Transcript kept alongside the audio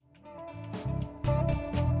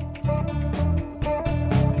Listening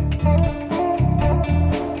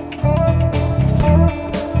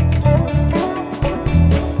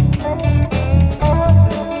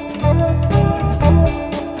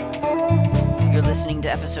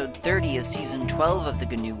to episode 30 of season 12 of the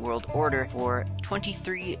GNU World Order for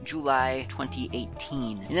 23 July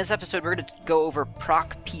 2018. In this episode, we're going to go over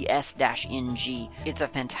procps-ng. It's a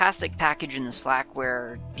fantastic package in the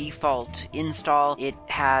Slackware default install. It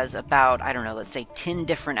has about, let's say 10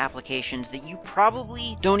 different applications that you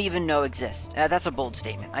probably don't even know exist. That's a bold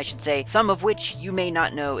statement. I should say some of which you may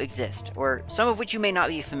not know exist, or some of which you may not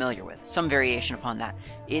be familiar with. Some variation upon that.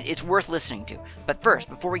 It's worth listening to. But first,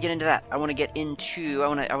 before we get into that, I want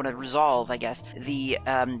to resolve, I guess, the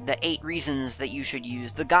 8 reasons that you should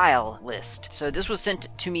use the Guile list. So this was sent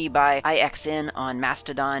to me by IXN on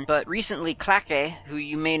Mastodon, but recently Claque, who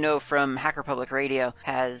you may know from Hacker Public Radio,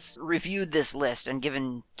 has reviewed this list and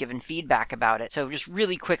given feedback about it. So just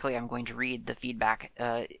really quickly, I'm going to read the feedback,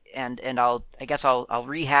 and I'll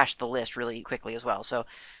rehash the list really quickly as well. So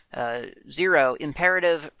 0,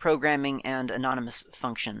 imperative, programming, and anonymous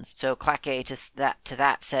functions. So Claque to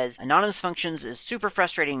that says, anonymous functions is super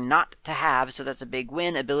frustrating not to have, so that's a big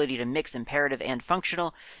win. Ability to mix imperative and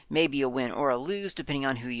functional may be a win or a lose, depending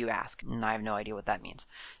on who you ask. And I have no idea what that means.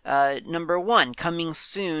 Number 1, coming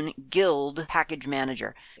soon, Guild Package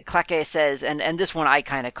Manager. Claque says, and this one I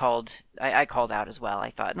kind of called out as well. I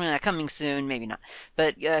thought, coming soon, maybe not.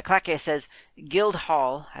 But Claque says, Guild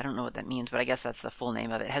Hall, I don't know what that means, but I guess that's the full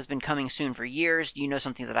name of it, has been coming soon for years. You know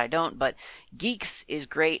something that I don't, but Geeks is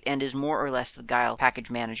great and is more or less the Guile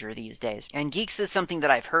package manager these days. And Geeks is something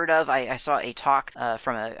that I've heard of. I saw a talk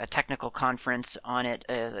from a technical conference on it,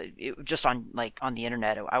 just on the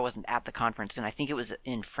internet. I wasn't at the conference, and I think it was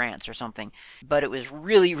in France or something. But it was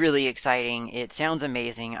really, really exciting. It sounds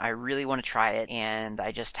amazing. I really want to try it, and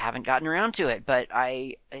I just haven't gotten around to it. But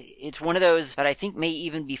it's one of those that I think may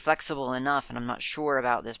even be flexible enough, and I'm not sure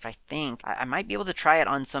about this, but I think I might be able to try it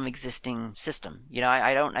on some existing system.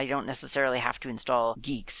 I don't necessarily have to install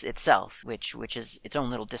Geeks itself, which is its own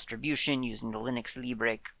little distribution using the Linux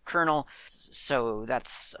Libre kernel. So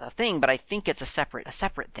that's a thing, but I think it's a separate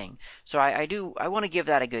thing. So I want to give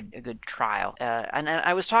that a good trial. And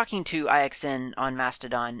I was talking to IXN on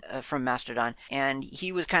Mastodon, from Mastodon, and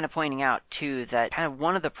he was kind of pointing out too that kind of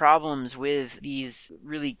one of the problems with these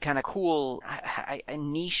really kind of cool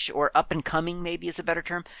niche or up and coming, maybe is a better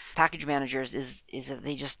term, package managers is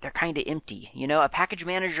that they're kind of empty. A package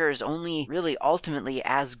manager is only really ultimately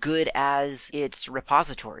as good as its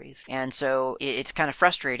repositories, and so it's kind of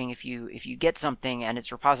frustrating if you get something and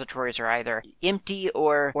its repositories are either empty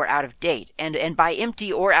or out of date. And by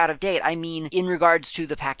empty or out of date, I mean in regards to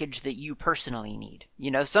the package that you personally need.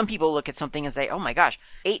 Some people look at something and say, oh my gosh,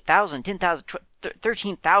 8,000, 10,000,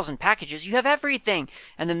 13,000 packages, you have everything.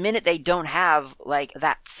 And the minute they don't have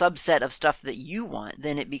that subset of stuff that you want,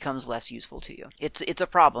 then it becomes less useful to you. It's a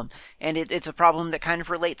problem. And it's a problem that kind of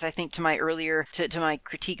relates, I think, to my earlier, to my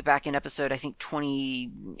critique back in episode, I think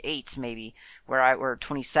 28 maybe, or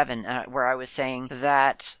 27, where I was saying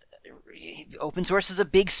that open source is a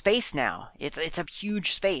big space now. It's a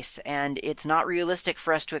huge space, and it's not realistic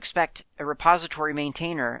for us to expect a repository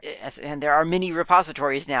maintainer, and there are many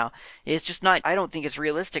repositories now. It's just not, I don't think it's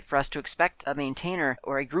realistic for us to expect a maintainer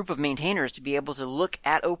or a group of maintainers to be able to look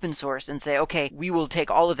at open source and say, okay, we will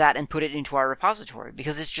take all of that and put it into our repository,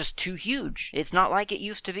 because it's just too huge. It's not like it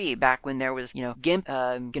used to be back when there was, GIMP,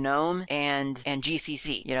 GNOME, and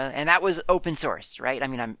GCC, and that was open source, right? I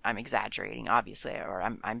mean, I'm exaggerating, obviously, or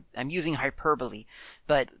I'm using hyperbole,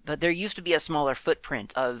 but there used to be a smaller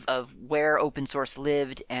footprint of where open source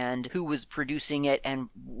lived and who was producing it and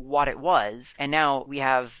what it was. And now we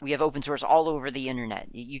have open source all over the internet.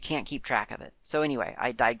 You can't keep track of it. So anyway,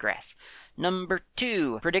 I digress. Number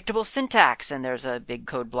 2, predictable syntax, and there's a big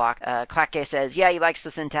code block. Claque says, yeah, he likes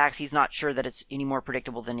the syntax. He's not sure that it's any more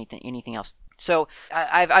predictable than anything else. So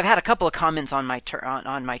I've had a couple of comments on my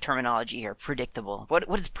terminology here. Predictable. What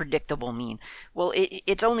does predictable mean? Well,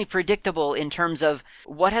 it's only predictable in terms of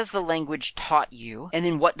what has the language taught you, and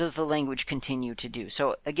then what does the language continue to do.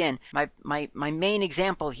 So again, my main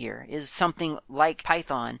example here is something like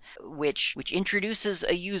Python, which introduces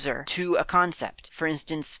a user to a concept. For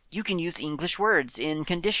instance, you can use English words in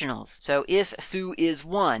conditionals. So if foo is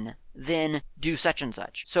 1, then do such and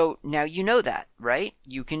such. So now you know that, right?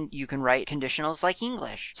 You can write conditionals like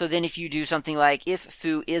English. So then if you do something like if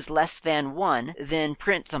foo is less than 1, then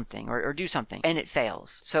print something or do something, and it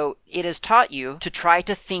fails. So it has taught you to try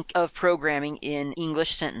to think of programming in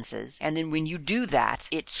English sentences, and then when you do that,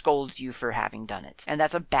 it scolds you for having done it. And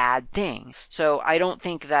that's a bad thing. So I don't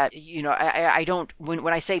think that, I don't, when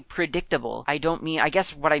I say predictable, I don't mean, I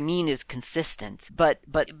guess what I mean is consistent, but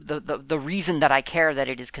the reason that I care that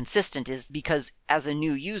it is consistent is because as a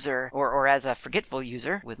new user or as a forgetful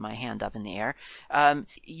user with my hand up in the air,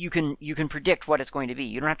 you can predict what it's going to be.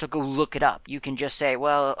 You don't have to go look it up. You can just say,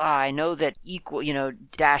 well, I know that equal,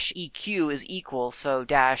 dash EQ is equal, so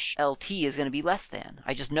dash LT is going to be less than.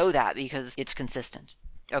 I just know that because it's consistent.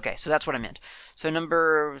 Okay, so that's what I meant. So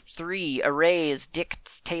number 3, arrays,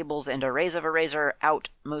 dicts, tables, and arrays of arrays are out.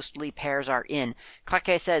 Mostly pairs are in.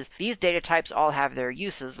 Claquet says, these data types all have their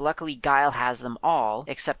uses. Luckily, Guile has them all,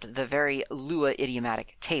 except the very Lua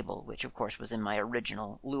idiomatic table, which of course was in my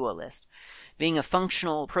original Lua list. Being a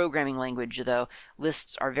functional programming language, though,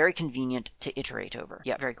 lists are very convenient to iterate over.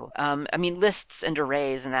 Yeah, very cool. Lists and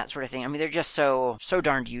arrays and that sort of thing, they're just so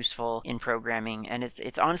darned useful in programming, and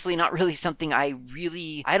it's honestly not really something I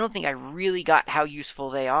don't think I really got how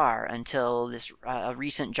useful they are until this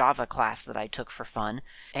recent Java class that I took for fun.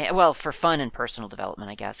 For fun and personal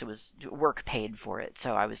development, I guess. It was work paid for it,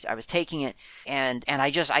 so I was taking it, and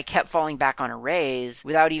I kept falling back on arrays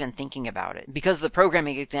without even thinking about it, because the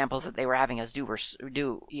programming examples that they were having us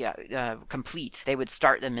complete. They would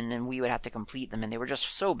start them, and then we would have to complete them, and they were just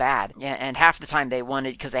so bad. And half the time they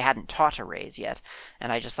wanted, because they hadn't taught arrays yet,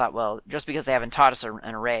 and I just thought, well, just because they haven't taught us an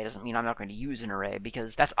array doesn't mean I'm not going to use an array,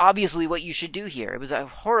 because that's obviously what you should do here. It was a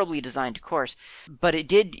horribly designed course, but it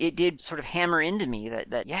did sort of hammer into me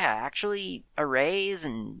that actually arrays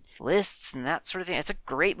and lists and that sort of thing, it's a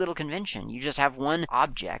great little convention. You just have one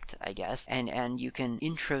object, I guess, and you can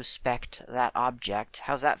introspect that object.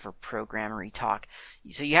 How's that for programmery talk?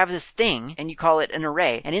 So you have this thing, and you call it an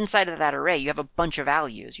array, and inside of that array you have a bunch of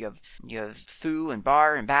values. You have foo and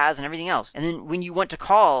bar and baz and everything else. And then when you want to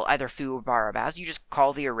call either foo or bar or baz, you just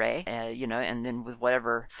call the array, and then with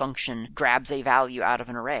whatever function grabs a value out of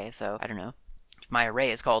an array. So I don't know. My array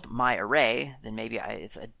is called my array, then maybe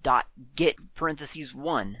it's a dot get parentheses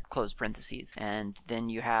 1 close parentheses, and then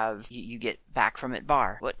you get back from it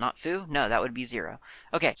bar. What, not foo? No, that would be 0.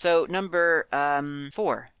 Okay, so number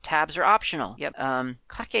 4, tabs are optional. Yep.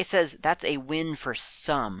 Claquet says that's a win for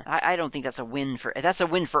some. I don't think that's a win for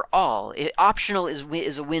all. Optional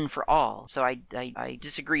is a win for all. So I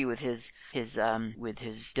disagree with his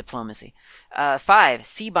diplomacy. 5,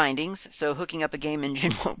 C bindings. So hooking up a game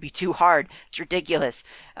engine won't be too hard. It's ridiculous.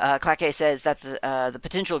 Claquet says that's the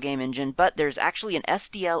potential game engine, but there's actually an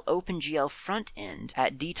SDL OpenGL front end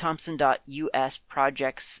at dthompson.us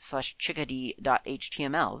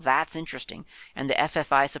projects/chickadee.html. That's interesting. And the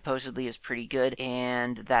FFI supposedly is pretty good,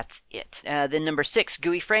 and that's it. Then number 6,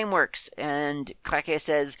 GUI frameworks. And Claquet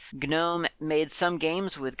says GNOME made some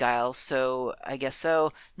games with Guile, so I guess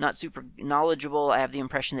so. Not super knowledgeable. I have the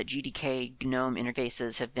impression that GTK GNOME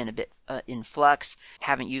interfaces have been a bit in flux.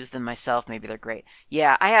 Haven't used them myself. Maybe they're great.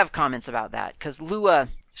 Yeah, I have comments about that, because Lua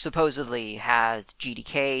supposedly has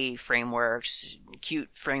GDK frameworks,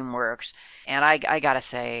 Qt frameworks, and I gotta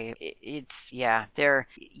say, they're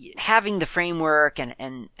having the framework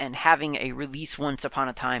and having a release once upon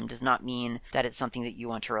a time does not mean that it's something that you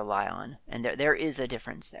want to rely on, and there is a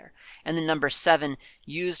difference there. And then number 7,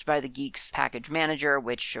 used by the Geeks package manager,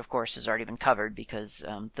 which of course has already been covered because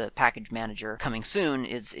the package manager coming soon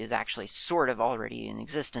is actually sort of already in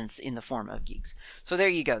existence in the form of Geeks. So there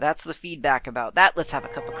you go. That's the feedback about that. Let's have a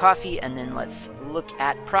cup of coffee, and then let's look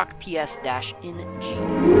at procps-ng.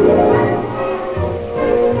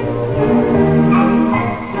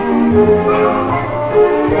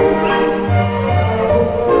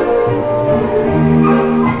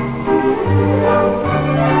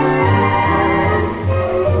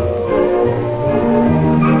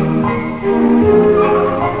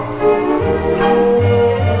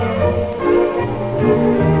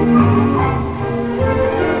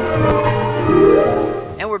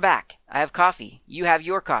 Back. I have coffee. You have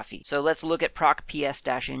your coffee. So let's look at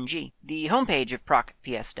procps-ng. The homepage of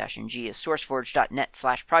procps-ng is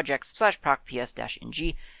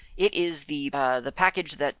sourceforge.net/projects/procps-ng. It is the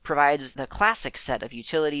package that provides the classic set of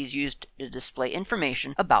utilities used to display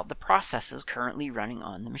information about the processes currently running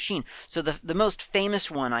on the machine. So the most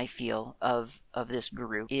famous one, I feel, of this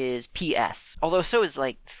group is PS. Although so is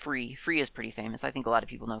like free. Free is pretty famous. I think a lot of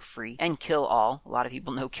people know free. And kill all. A lot of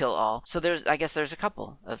people know kill all. So I guess there's a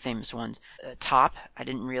couple of famous ones. Top, I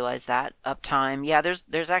didn't realize that. Uptime, yeah,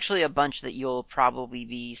 there's actually a bunch that you'll probably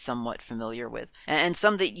be somewhat familiar with, and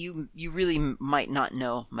some that you really might not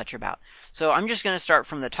know much about. So I'm just going to start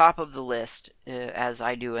from the top of the list as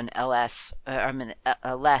I do an a less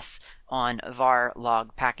on var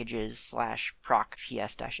log packages /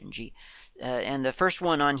 procps-ng. And the first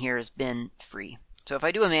one on here has been free. So if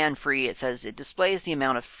I do a man free, it says it displays the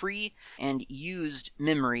amount of free and used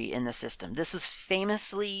memory in the system. This is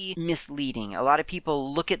famously misleading. A lot of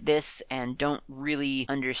people look at this and don't really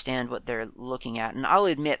understand what they're looking at. And I'll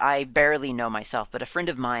admit, I barely know myself, but a friend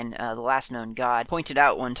of mine, the last known god, pointed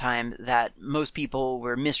out one time that most people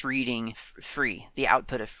were misreading free, the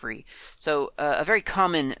output of free. So a very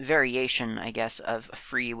common variation, I guess, of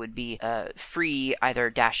free would be free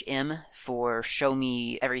either -m for show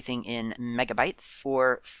me everything in megabytes,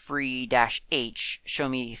 or free-h, show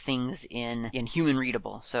me things in human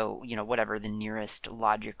readable, so whatever the nearest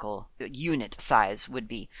logical unit size would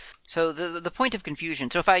be. So the point of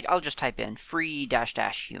confusion, so if I'll just type in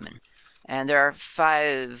free-human, and there are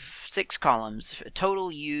 6 columns.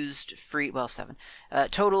 Total used, free, well, 7.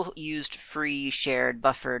 Total used, free, shared,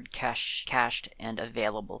 buffered, cached, and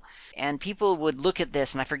available. And people would look at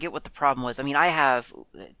this, and I forget what the problem was. I mean, I have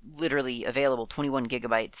literally available 21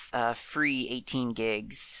 gigabytes, free 18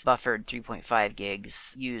 gigs, buffered 3.5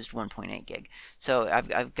 gigs, used 1.8 gig. So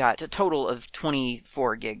I've got a total of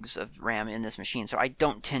 24 gigs of RAM in this machine. So I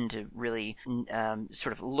don't tend to really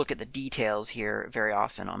sort of look at the details here very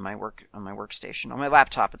often on my workstation. On my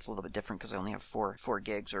laptop, it's a little bit different because I only have 4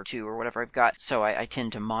 gigs or 2 or whatever I've got. So I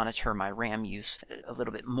tend to monitor my RAM use a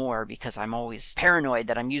little bit more because I'm always paranoid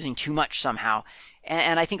that I'm using too much somehow.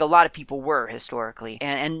 And I think a lot of people were historically,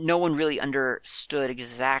 and no one really understood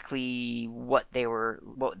exactly what they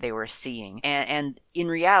were seeing. And in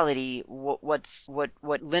reality, what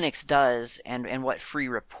Linux does and what free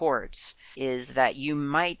reports is that you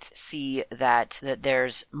might see that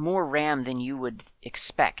there's more RAM than you would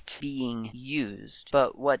expect being used.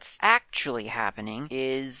 But what's actually happening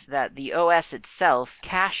is that the OS itself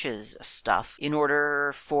caches stuff in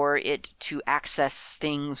order for it to access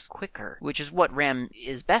things quicker, which is what RAM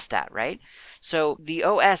is best at, right? So the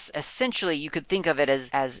OS, essentially, you could think of it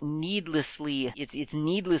as needlessly, it's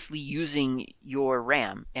needlessly using your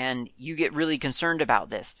RAM, and you get really concerned about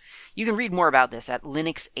this. You can read more about this at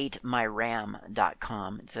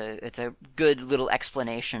linux8myram.com. It's a good little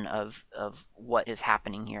explanation of what is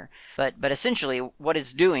happening here. But essentially, what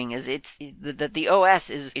it's doing is the OS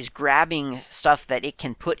is grabbing stuff that it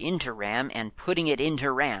can put into RAM and putting it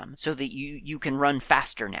into RAM so that you can run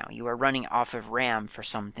faster now. You are running off of RAM for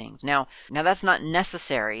some things. Now that's not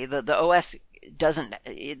necessary. The OS doesn't,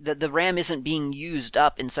 the RAM isn't being used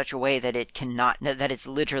up in such a way that that it's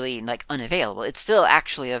literally like unavailable. It's still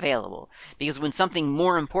actually available, because when something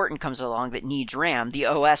more important comes along that needs RAM, the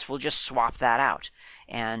OS will just swap that out.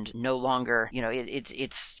 And no longer,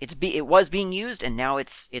 it was being used, and now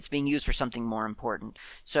it's being used for something more important.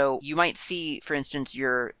 So you might see, for instance,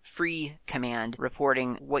 your free command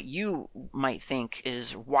reporting what you might think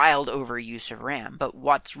is wild overuse of RAM. But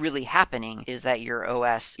what's really happening is that your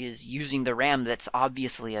OS is using the RAM that's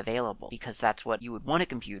obviously available, because that's what you would want a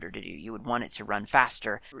computer to do. You would want it to run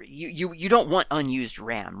faster. You don't want unused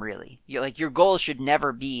RAM, really. Your goal should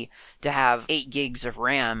never be to have 8 gigs of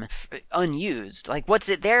RAM unused. What's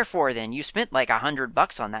it there for then? You spent like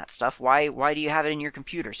 $100 on that stuff. Why do you have it in your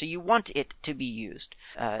computer? So you want it to be used.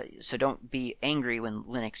 So don't be angry when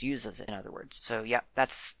Linux uses it, in other words. So yeah,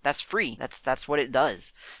 that's free. That's what it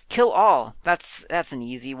does. Kill all. That's an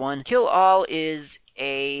easy one. Kill all is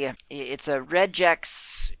it's a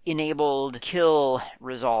regex enabled kill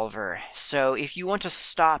resolver. So if you want to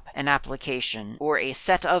stop an application or a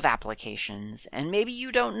set of applications, and maybe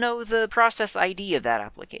you don't know the process ID of that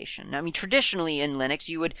application. I mean, traditionally in Linux,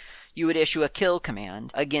 you would issue a kill command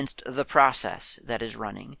against the process that is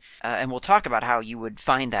running. And we'll talk about how you would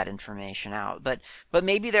find that information out. But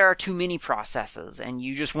maybe there are too many processes and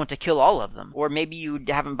you just want to kill all of them. Or maybe you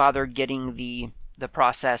haven't bothered getting the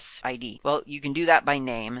process ID. Well, you can do that by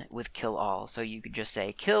name with kill all. So you could just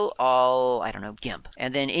say kill all, I don't know, GIMP.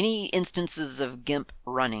 And then any instances of GIMP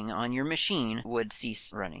running on your machine would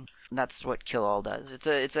cease running. That's what kill all does.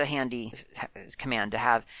 It's a handy command to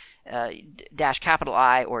have. Dash capital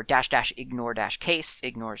I or dash dash ignore dash case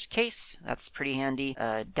ignores case. That's pretty handy.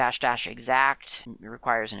 Dash dash exact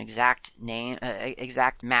requires an exact name,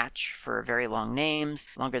 exact match for very long names,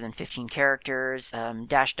 longer than 15 characters.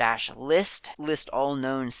 Dash dash list all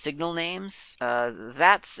known signal names.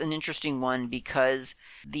 That's an interesting one because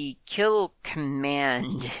the kill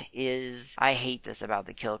command is, I hate this about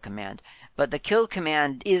the kill command, but the kill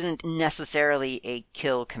command isn't necessarily a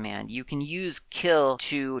kill command. You can use kill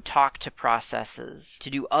to talk to processes, to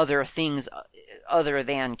do other things other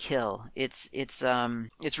than kill. It's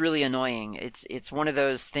really annoying. It's one of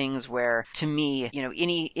those things where, to me,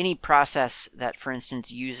 any process that, for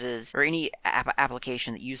instance, uses, or any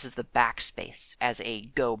application that uses the backspace as a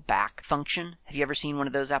go back function. Have you ever seen one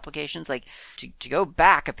of those applications? Like to go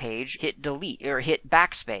back a page, hit delete or hit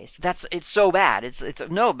backspace. It's so bad. It's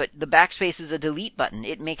no, but the backspace is a delete button.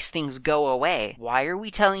 It makes things go away. Why are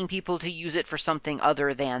we telling people to use it for something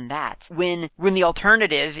other than that? When the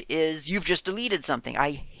alternative is you've just deleted something.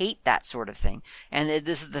 I hate that sort of thing. And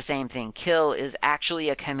this is the same thing. Kill is actually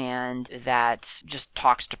a command that just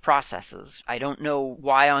talks to processes. I don't know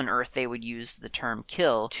why on earth they would use the term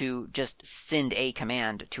kill to just send a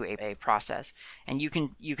command to a process. And you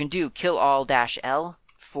can do kill all -L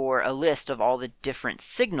for a list of all the different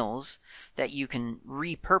signals that you can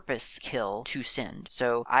repurpose kill to send.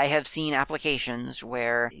 So I have seen applications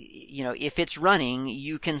where, if it's running,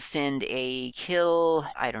 you can send a kill,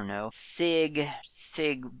 I don't know, sig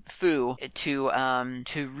foo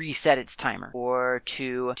to reset its timer, or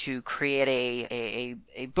to create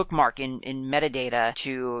a bookmark in metadata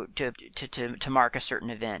to mark a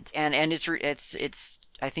certain event. And it's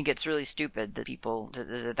I think it's really stupid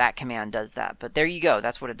that that command does that. But there you go.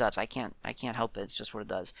 That's what it does. I can't help it. It's just what it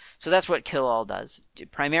does. So that's what kill all does.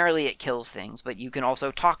 Primarily it kills things, but you can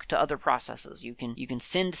also talk to other processes. You can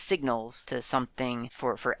send signals to something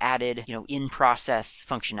for added, in process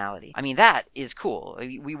functionality. I mean, that is cool.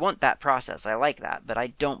 We want that process. I like that, but I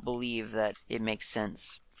don't believe that it makes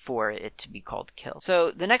sense for it to be called kill. So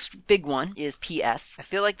the next big one is PS. I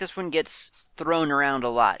feel like this one gets thrown around a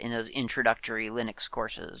lot in those introductory Linux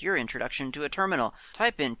courses. Your introduction to a terminal.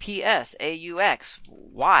 Type in PS AUX.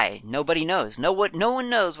 Why? Nobody knows. No one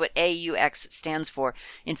knows what AUX stands for.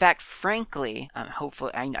 In fact, frankly,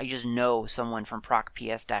 hopefully, I just know someone from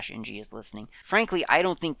procps-ng is listening. Frankly, I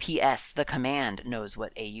don't think PS, the command, knows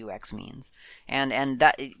what AUX means. And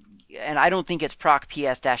I don't think it's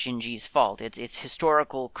procps-ng's fault. It's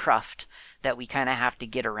historical cruft that we kind of have to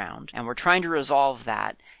get around. And we're trying to resolve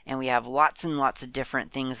that, and we have lots and lots of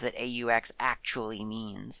different things that AUX actually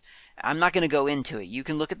means. I'm not going to go into it. You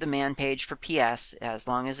can look at the man page for PS. As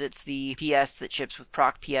long as it's the PS that ships with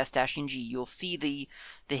procps-ng, you'll see the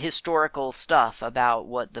historical stuff about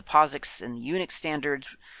what the POSIX and the Unix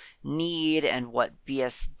standards need, and what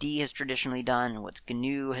BSD has traditionally done, and what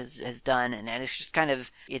GNU has done, and it's just kind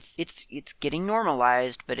of it's getting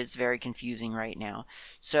normalized, but it's very confusing right now.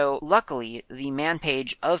 So luckily, the man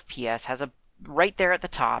page of PS has right there at the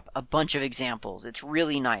top a bunch of examples. It's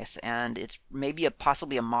really nice, and it's maybe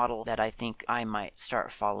possibly a model that I think I might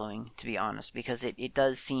start following, to be honest, because it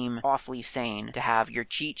does seem awfully sane to have your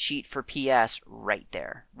cheat sheet for PS right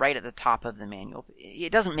there, right at the top of the manual.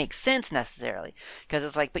 It doesn't make sense necessarily, because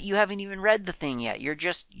it's like, but you haven't even read the thing yet. You're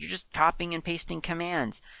just copying and pasting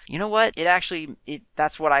commands. You know what?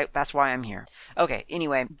 That's why I'm here. Okay,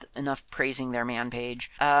 anyway, enough praising their man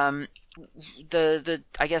page. I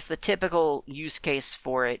guess the typical use case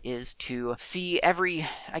for it is to see I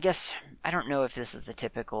don't know if this is the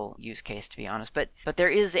typical use case, to be honest, but there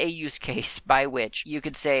is a use case by which you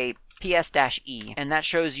could say PS-E, and that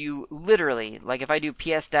shows you literally, like if I do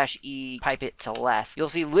PS-E, pipe it to less, you'll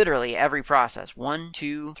see literally every process. 1,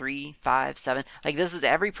 2, 3, 5, 7. Like this is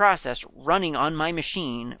every process running on my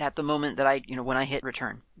machine at the moment that when I hit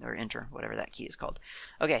return or enter, whatever that key is called.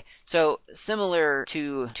 Okay, so similar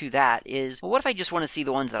to that is, well, what if I just want to see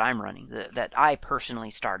the ones that I'm running, that I personally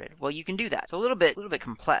started? Well, you can do that. It's a little bit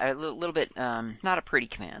complex, a little bit not a pretty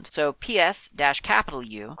command. So PS-U,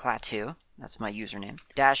 cla2, that's my username,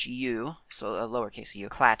 -u, so a lowercase u,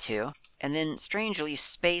 cla2, and then strangely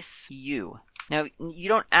space u. Now, you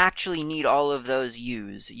don't actually need all of those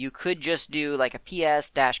u's. You could just do like a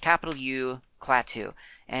PS-U cla2,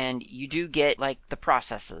 and you do get like the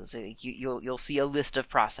processes. You'll see a list of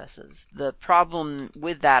processes. The problem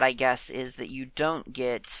with that, I guess, is that you don't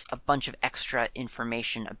get a bunch of extra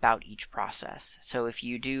information about each process. So if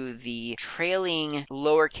you do the trailing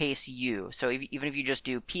lowercase u, so even if you just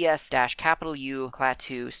do ps-U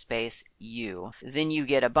cla2 space u, then you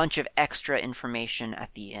get a bunch of extra information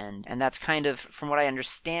at the end. And that's kind of, from what I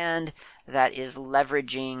understand, that is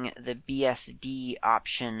leveraging the BSD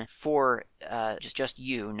option for just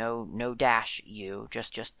U, no dash U,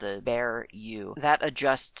 just the bare U. That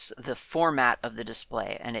adjusts the format of the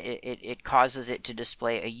display, and it causes it to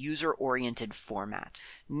display a user-oriented format,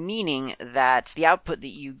 meaning that the output that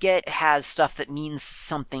you get has stuff that means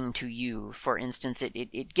something to you. For instance,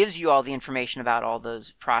 it gives you all the information about all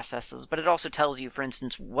those processes, but it also tells you, for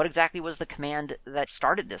instance, what exactly was the command that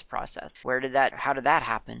started this process? How did that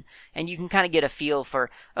happen? And you can kind of get a feel for,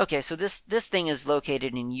 okay, so this thing is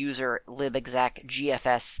located in user libexec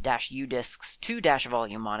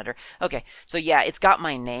gfs-udisks2-volume monitor. Okay, so yeah, it's got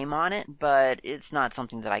my name on it, but it's not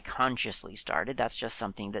something that I consciously started. That's just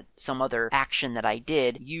something that some other action that I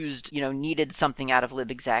did needed something out of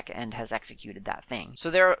libexec and has executed that thing.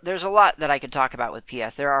 So there's a lot that I could talk about with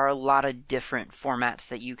PS. There are a lot of different formats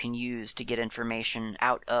that you can use to get information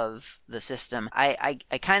out of the system. I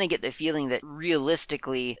kind of get the feeling that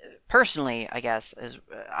realistically, personally, I guess,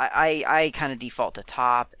 I kind of default to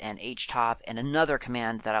top and htop and another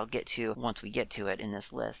command that I'll get to once we get to it in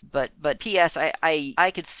this list. But PS,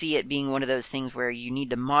 I could see it being one of those things where you need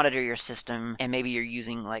to monitor your system, and maybe you're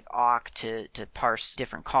using like awk to parse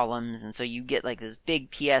different columns, and so you get like this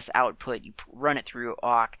big PS output, you run it through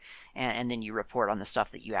awk, and then you report on the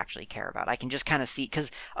stuff that you actually care about. I can just kind of see, because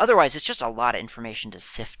otherwise it's just a lot of information to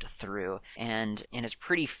sift through, and it's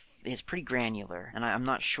pretty granular, and I'm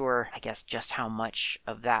not sure, I guess, just how much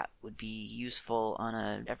of that would be useful on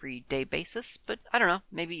a everyday basis, but I don't know,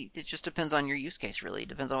 maybe it just depends on your use case, really. It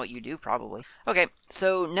depends on what you do, probably. Okay,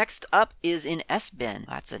 so next up is in sbin.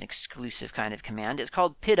 That's an exclusive kind of command. It's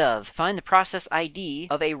called pidof. Find the process ID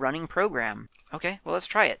of a running program. Okay, well, let's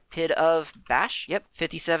try it. PID of bash. Yep,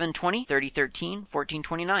 5720, 3013,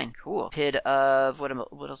 1429. Cool. PID of,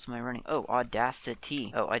 what else am I running? Oh,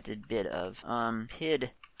 Audacity. Oh, I did bid of.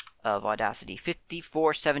 PID of Audacity,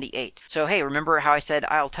 5478. So hey, remember how I said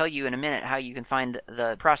I'll tell you in a minute how you can find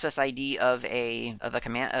the process ID of a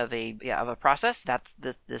process? That's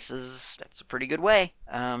a pretty good way.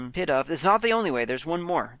 PID of, it's not the only way. There's one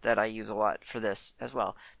more that I use a lot for this as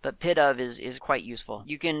well. But PID of is quite useful.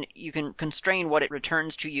 You can constrain what it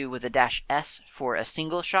returns to you with a -s for a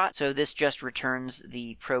single shot. So this just returns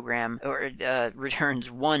the program, or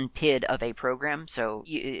returns one PID of a program. So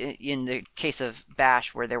in the case of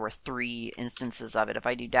bash, where there were 3 instances of it, if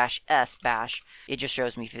I do -s bash, it just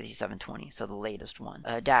shows me 5720, so the latest one.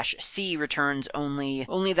 -c returns only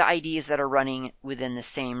the IDs that are running within the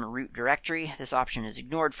same root directory. This option is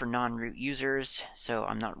ignored for non-root users, so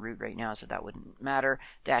I'm not root right now, so that wouldn't matter.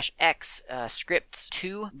 -x scripts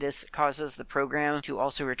 2. This causes the program to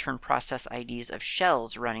also return process IDs of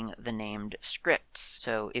shells running the named scripts.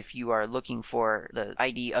 So if you are looking for the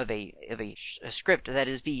ID of a script that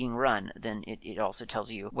is being run, then it also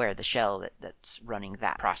tells you where the shell that's running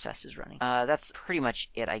that process is running. That's pretty much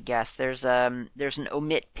it, I guess. There's an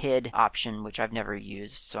omit PID option, which I've never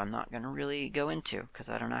used, so I'm not going to really go into because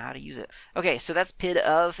I don't know how to use it. Okay, so that's PID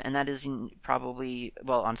of, and that is probably,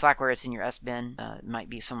 well, on Slackware it's in your sbin. It might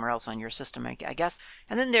be somewhere else on your system, I guess.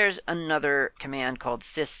 And then there's another command called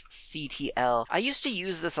sysctl. I used to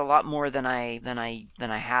use this a lot more than I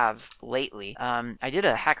have lately. I did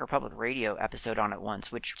a Hacker Public Radio episode on it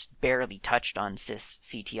once, which barely touched on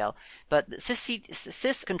sysctl. But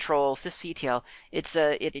sysctl, it's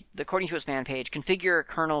according to its man page, configure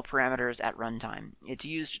kernel parameters at runtime. It's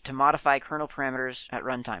used to modify kernel parameters at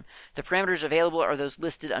runtime. The parameters available are those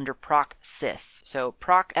listed under proc-sys. So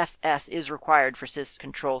procfs is required for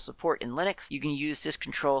syscontrol support in Linux. You can use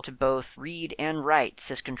syscontrol to both read and write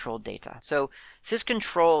syscontrol data. So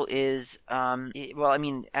syscontrol is,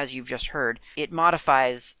 as you've just heard, it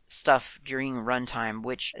modifies stuff during runtime,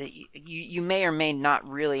 which you may or may not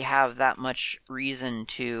really have that much reason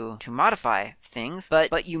to modify things,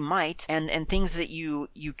 but you might, and things that you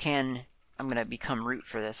can. I'm going to become root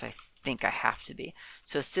for this. I think I have to be.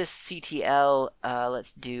 So sysctl,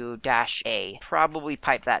 let's do -a. Probably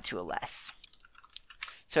pipe that to a less.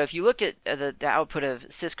 So if you look at the output of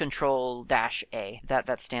syscontrol-a,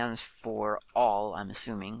 that stands for all, I'm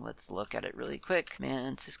assuming. Let's look at it really quick.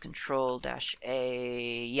 Man,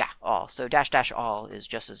 syscontrol-a, yeah, all. So --all is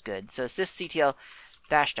just as good. So sysctl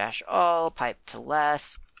 -all, pipe to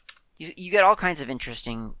less. You get all kinds of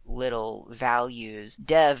interesting little values.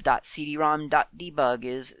 dev.cdrom.debug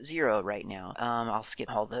is 0 right now. I'll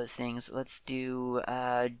skip all those things. Let's do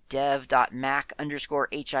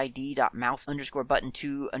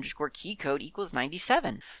dev.mac_hid.mouse_button2_keycode equals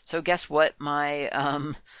 97. So guess what my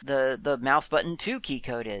the mouse button 2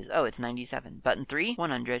 keycode is? Oh, it's 97. Button 3,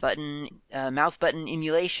 100. Mouse button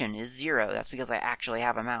emulation is 0. That's because I actually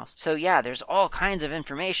have a mouse. So yeah, there's all kinds of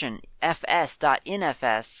information.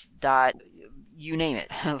 fs.nfs. You name it.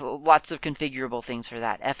 Lots of configurable things for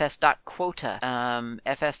that. fs.quota,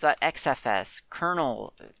 fs.xfs,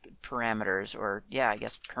 kernel parameters, or yeah, I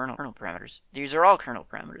guess kernel parameters. These are all kernel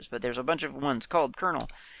parameters, but there's a bunch of ones called kernel.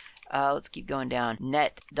 Let's keep going down.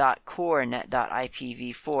 net.core,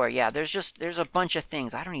 net.ipv4. Yeah, there's a bunch of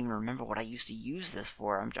things. I don't even remember what I used to use this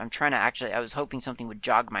for. I'm trying to I was hoping something would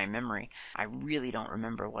jog my memory. I really don't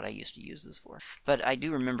remember what I used to use this for. But I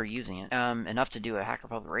do remember using it. Enough to do a Hacker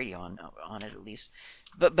Public Radio on it at least.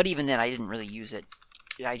 But even then I didn't really use it.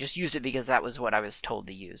 I just used it because that was what I was told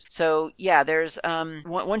to use. So yeah, there's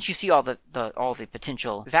once you see all the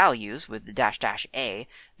potential values with the --a,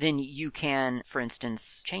 then you can, for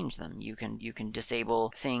instance, change them. You can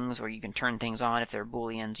disable things, or you can turn things on if they're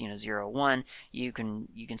booleans, 0, 1. You can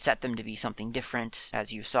set them to be something different,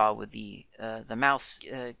 as you saw with the mouse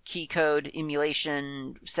key code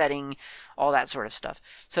emulation setting, all that sort of stuff.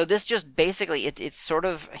 So this just basically it's sort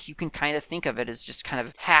of, you can kind of think of it as just kind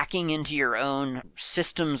of hacking into your own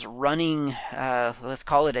systems running, let's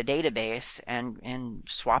call it a database, and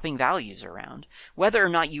swapping values around. Whether or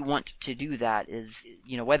not you want to do that is,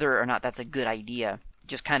 whether or not that's a good idea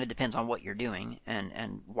just kind of depends on what you're doing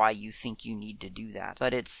and why you think you need to do that.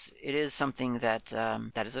 But it is something that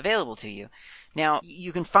that is available to you. Now,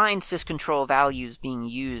 you can find syscontrol values being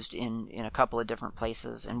used in a couple of different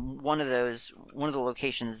places, and one of the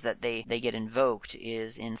locations that they get invoked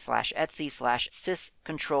is in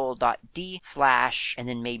 /etc/syscontrol.d/ and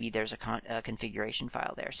then maybe there's a configuration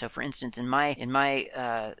file there. So for instance, in my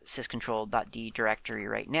syscontrol.d directory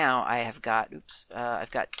right now, I've got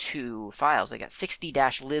 2 files. I got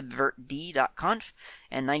 60-libvirtd.conf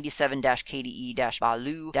and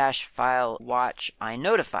 97-kde-balu-file watch I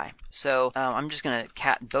notify. So I'm just going to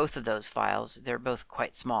cat both of those files. They're both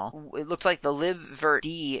quite small. It looks like the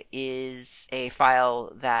libvirtd is a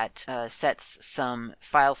file that sets some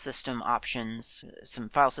file system options, some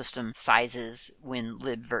file system sizes when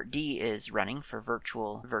libvirtd is running for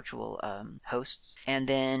virtual hosts. And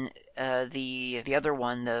then the other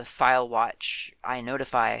one, the file watch I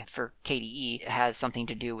notify for KDE, has something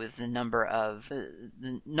to do with the number of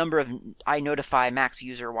I notify max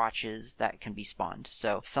user watches that can be spawned.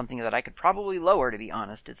 So something that I could probably lower, to be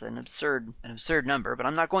honest. It's an absurd number, but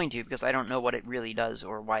I'm not going to because I don't know what it really does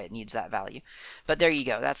or why it needs that value. But there you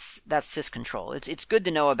go. That's syscontrol. It's good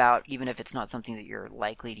to know about, even if it's not something that you're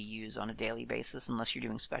likely to use on a daily basis unless you're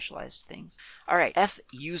doing specialized things. All right,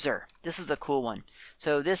 fuser. This is a cool one.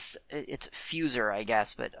 So it's fuser, I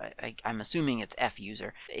guess, but I'm assuming it's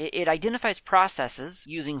fuser. It identifies processes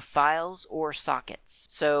using files or sockets.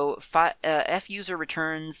 So fuser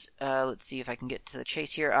returns, let's see if I can get to the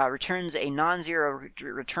chase here, returns a non-zero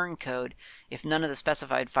return code if none of the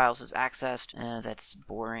specified files is accessed. That's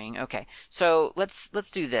boring. Okay, so let's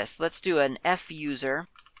do this. Let's do an fuser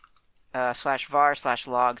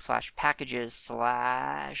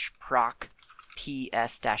 /var/log/packages/proc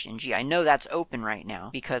ps-ng. I know that's open right now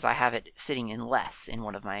because I have it sitting in less in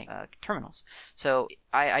one of my terminals. So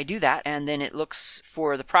I do that, and then it looks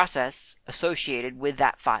for the process associated with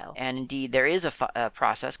that file. And indeed, there is a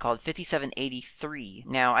process called 5783.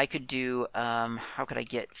 Now, I could do, how could I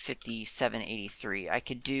get 5783? I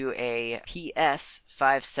could do a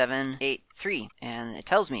ps5783, and it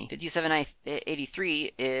tells me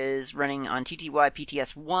 5783 is running on TTY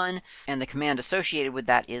PTS1, and the command associated with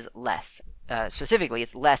that is less. Specifically,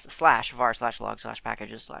 it's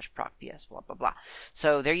less/var/log/packages/proc/ps, blah blah blah.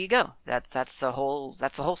 So there you go. That's the whole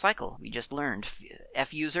cycle we just learned.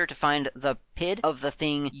 Fuser to find the PID of the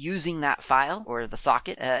thing using that file or the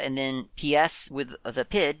socket, and then PS with the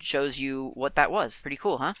PID shows you what that was. Pretty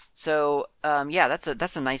cool, huh? So yeah, that's a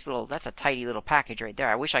tidy little package right there.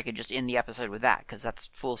 I wish I could just end the episode with that because that's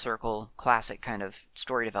full circle classic kind of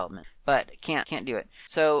story development, but can't do it.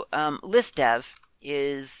 So listdev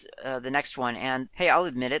is the next one, and hey, I'll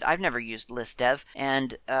admit it, I've never used listdev,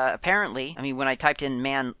 and apparently, I mean, when I typed in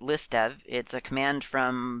man listdev, it's a command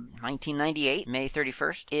from 1998, May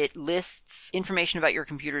 31st. It lists information about your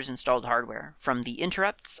computer's installed hardware from the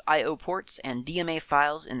interrupts, I/O ports, and DMA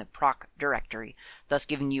files in the proc directory, thus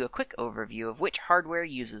giving you a quick overview of which hardware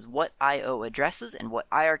uses what I/O addresses and what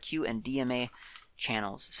IRQ and DMA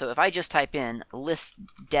channels. So if I just type in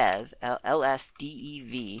listdev,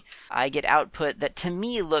 LSDEV, I get output that to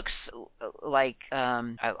me looks like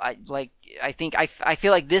I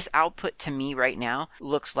feel like this output to me right now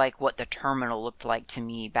looks like what the terminal looked like to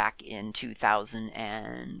me back in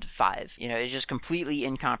 2005. It's just completely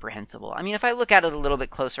incomprehensible. I mean, if I look at it a little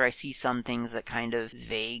bit closer, I see some things that kind of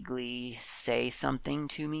vaguely say something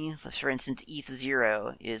to me. For instance,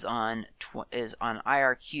 ETH0 is on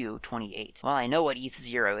IRQ 28. Well, I know what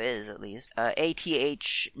ETH0 is, at least.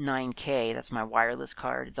 ATH9K, that's my wireless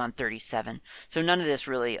card, it's on 37. So none of this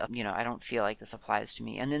really, I don't feel like this applies to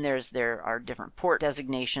me. And then there are different port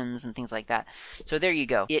designations and things like that. So there you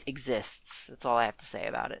go. It exists. That's all I have to say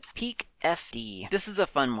about it. Peak FD. This is a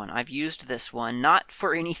fun one. I've used this one not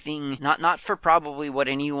for anything, not for probably what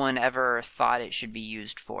anyone ever thought it should be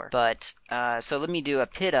used for. But so let me do a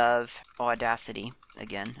PID of Audacity.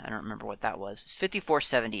 Again, I don't remember what that was. It's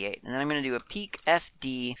 5478. And then I'm going to do a peak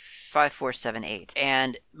FD 5478.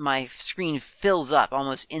 And my screen fills up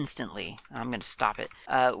almost instantly. I'm going to stop it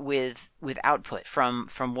with output from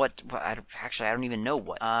what I don't even know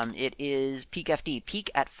what. It is peak FD, peak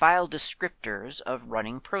at file descriptors of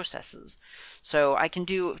running processes. So I can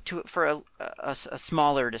do for a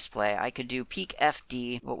smaller display. I could do peak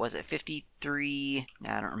FD. What was it? 53.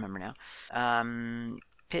 I don't remember now.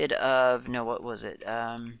 PID of, no, what was it?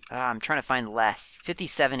 I'm trying to find less.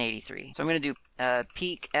 5783. So I'm going to do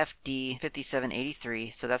peak FD 5783.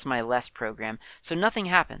 So that's my less program. So nothing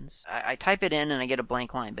happens. I type it in and I get a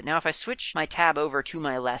blank line. But now if I switch my tab over to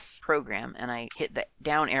my less program and I hit the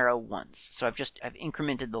down arrow once, so I've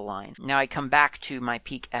incremented the line. Now I come back to my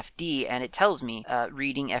peak FD and it tells me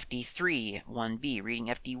reading FD3 1B, reading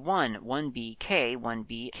FD1 1B, K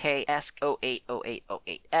 1B, K ESC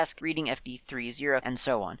 080808 ESC, reading FD3 0, and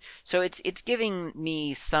so on. So it's giving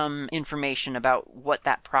me some information about what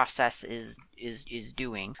that process is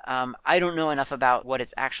doing. I don't know enough about what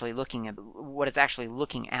it's actually looking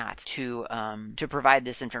at to provide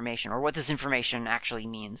this information, or what this information actually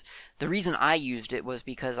means. The reason I used it was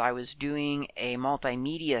because I was doing a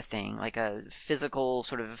multimedia thing, like a physical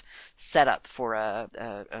sort of setup for a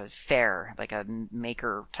fair, like a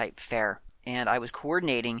maker type fair. And I was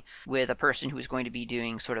coordinating with a person who was going to be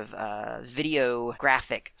doing sort of video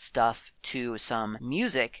graphic stuff to some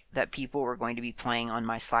music that people were going to be playing on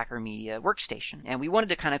my Slacker Media workstation. And we wanted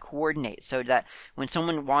to kind of coordinate so that when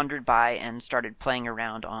someone wandered by and started playing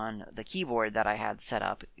around on the keyboard that I had set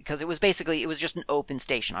up, because it was just an open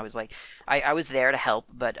station. I was like, I was there to help,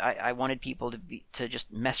 but I wanted people to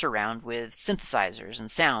just mess around with synthesizers and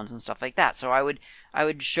sounds and stuff like that. So I would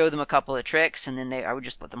show them a couple of tricks, and then I would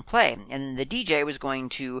just let them play. And then the DJ was going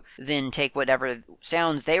to then take whatever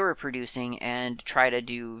sounds they were producing and try to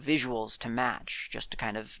do visuals to match, just to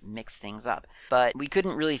kind of mix things up. But we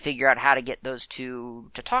couldn't really figure out how to get those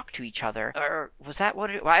two to talk to each other. Or was that what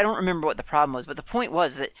it? Well, I don't remember what the problem was, but the point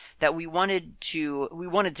was that we wanted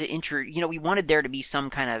there to be some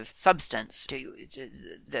kind of substance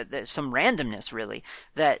some randomness, really,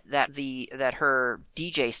 that her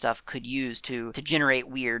DJ stuff could use to generate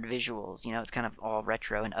weird visuals. It's kind of all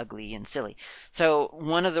retro and ugly and silly. So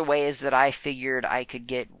one of the ways that I figured I could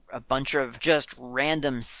get a bunch of just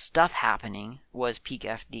random stuff happening was peak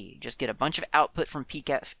FD. Just get a bunch of output from peak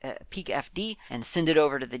FD and send it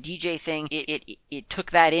over to the DJ thing. It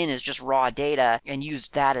took that in as just raw data and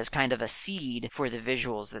used that as kind of a seed for the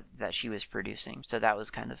visuals that she was producing. So that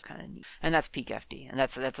was kind of neat. And that's peak FD, and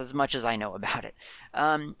that's as much as I know about it.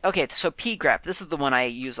 Okay, so pgrep. This is the one I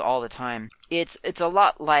use all the time. It's a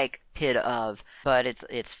lot like PID of, but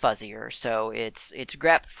it's fuzzier. So it's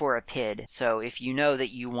grep for a PID. So if you know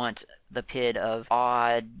that you want the PID of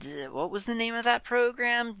odd, what was the name of that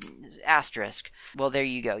program? Asterisk. Well, there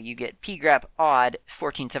you go. You get pgrep odd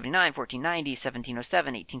 1479, 1490,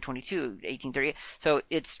 1707, 1822, 1838. So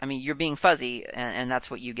you're being fuzzy, and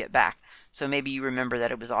that's what you get back. So maybe you remember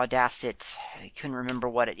that it was Audacity. I couldn't remember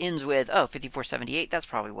what it ends with. Oh, 5478. That's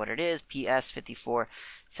probably what it is. PS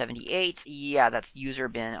 5478. Yeah, that's user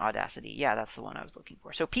bin Audacity. Yeah, that's the one I was looking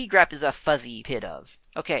for. So pgrep is a fuzzy PID of.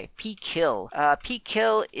 Okay, pkill.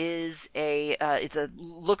 Pkill is it's a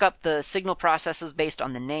look up the signal processes based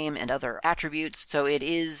on the name and other attributes. So it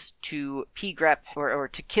is to pgrep or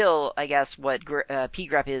to kill, I guess, what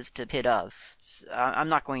pgrep is to PID of. I'm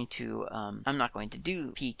not going to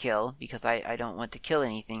do pkill because I don't want to kill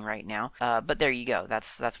anything right now. But there you go.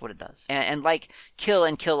 That's what it does. And like kill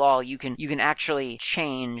and kill all, you can actually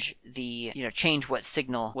change change what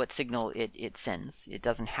signal it sends. It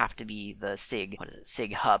doesn't have to be the sig. What is it?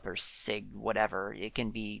 Sig hub or sig whatever. It can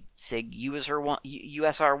be sig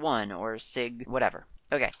USR1 or sig whatever.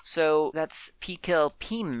 Okay, so that's pkill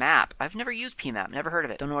pmap. I've never used pmap, never heard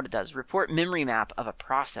of it. Don't know what it does. Report memory map of a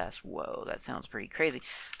process. Whoa, that sounds pretty crazy.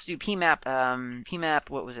 Let's do pmap. Pmap.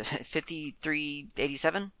 What was it?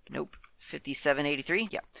 5387? Nope. 5783.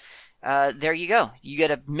 Yeah. There you go. You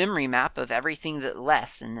get a memory map of everything that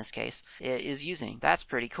less, in this case, is using. That's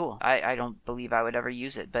pretty cool. I don't believe I would ever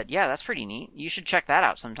use it, but yeah, that's pretty neat. You should check that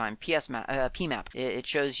out sometime. PMap. It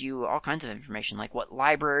shows you all kinds of information, like what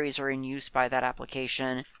libraries are in use by that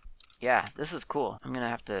application. Yeah, this is cool. I'm going to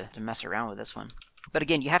have to mess around with this one. But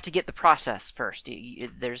again, you have to get the process first.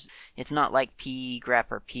 It's not like pgrep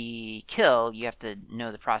or pkill. You have to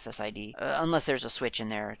know the process ID, unless there's a switch in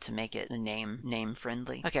there to make it name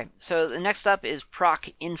friendly. Okay, so the next up is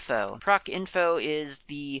procinfo. Procinfo is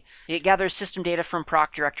it gathers system data from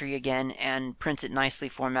proc directory again and prints it nicely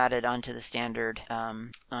formatted onto the standard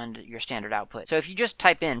onto your standard output. So if you just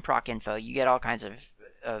type in procinfo, you get all kinds of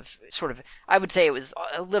sort of, I would say it was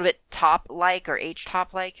a little bit top-like or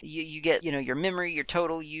htop-like. You get, your memory, your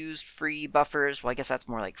total used, free buffers. Well, I guess that's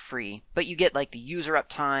more like free. But you get like the user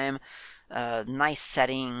uptime, nice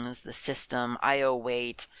settings, the system, IO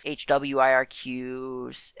wait,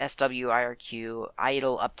 HW-IRQ, SW-IRQ,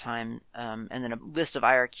 idle uptime, and then a list of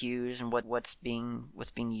IRQs and what's being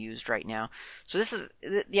used right now. So this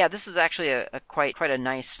is actually a quite a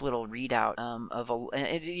nice little readout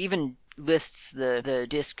it even lists the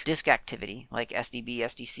disk activity, like SDB,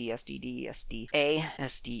 SDC, SDD, SDA,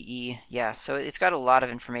 SDE. Yeah, so it's got a lot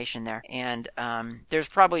of information there, and there's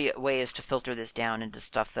probably ways to filter this down into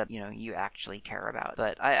stuff that you actually care about.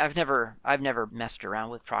 But I've never messed around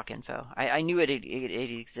with procInfo. I knew it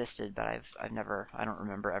existed, but I don't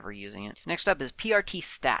remember ever using it. Next up is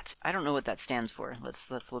PRT-stat. I don't know what that stands for.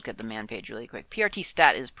 Let's look at the man page really quick.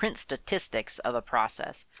 PRT-stat is print statistics of a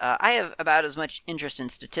process. I have about as much interest in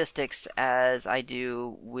statistics as I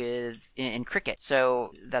do in Cricket,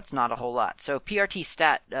 so that's not a whole lot. So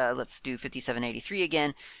PRT-stat, let's do 5783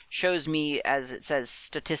 again, shows me, as it says,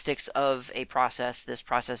 statistics of a process, this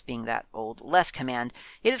process being that old less command.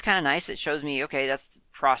 It is kind of nice. It shows me, okay, that's the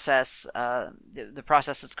process, the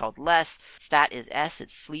process is called less, stat is S,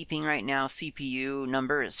 it's sleeping right now, CPU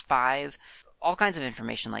number is 5, all kinds of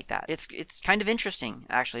information like that. It's kind of interesting,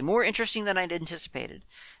 actually, more interesting than I'd anticipated.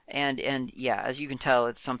 And yeah, as you can tell,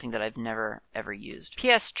 it's something that I've never ever used.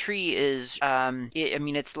 PS tree is,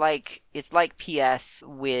 it's like PS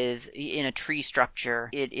in a tree structure.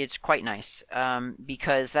 It's quite nice,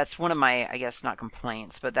 because that's one of my, I guess, not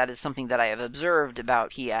complaints, but that is something that I have observed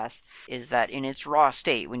about PS, is that in its raw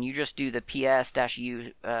state, when you just do the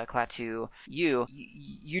PS-U clatu U,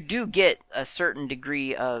 you do get a certain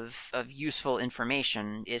degree of useful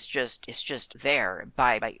information. It's just there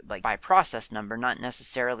by process number, not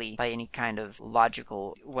necessarily by any kind of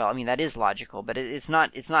logical. Well, I mean, that is logical, but it's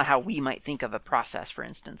not how we might think of a process, for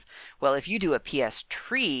instance. Well, if you do a PS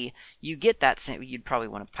tree, you get that same. You'd probably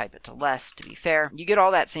want to pipe it to less, to be fair. You get all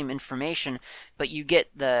that same information, but you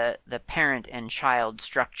get the parent and child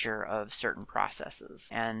structure of certain processes,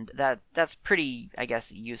 and that's pretty, I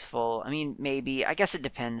guess, useful. I mean, maybe, I guess it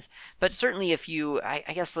depends, but certainly if you, I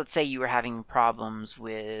guess, let's say you were having problems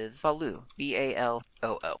with Baloo, BALOO.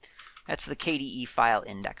 That's the KDE file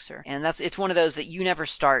indexer. And it's one of those that you never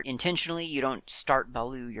start intentionally. You don't start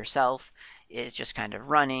Baloo yourself. It's just kind of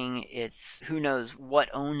running. It's who knows what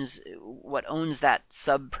owns that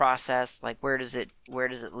sub process. Like where does it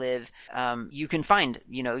live? You can find,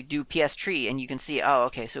 do PS tree and you can see, oh,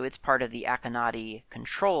 okay, so it's part of the Akonadi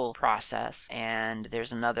control process, and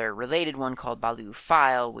there's another related one called Baloo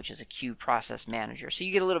file, which is a queue process manager. So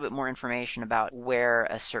you get a little bit more information about where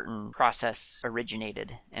a certain process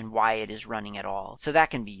originated and why it is running at all. So that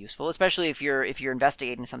can be useful, especially if you're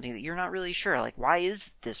investigating something that you're not really sure. Like, why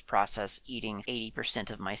is this process eating 80%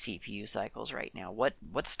 of my CPU cycles right now? What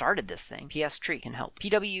started this thing? PS tree can help.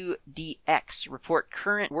 PWDX, report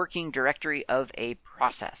current working directory of a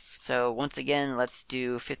process. So once again, let's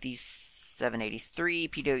do 5783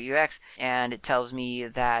 PWX, and it tells me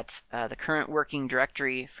that the current working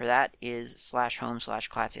directory for that is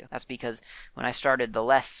 /home/clatu. That's because when I started the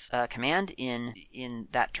less command in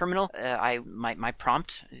that terminal, my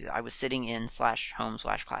prompt, I was sitting in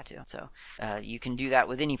 /home/clatu. So you can do that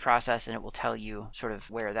with any process, and it will tell you sort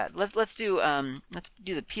of where that. Let's do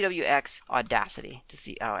the PWX Audacity to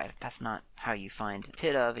see. Oh, that's not how you find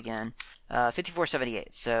pid of again.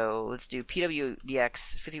 5478. So let's do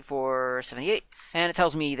pwdx 5478, and it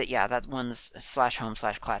tells me that yeah, that one's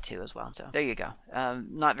 /home/clat2 as well. So there you go.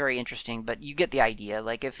 Not very interesting, but you get the idea.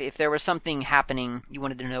 Like if there was something happening, you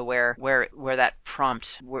wanted to know where that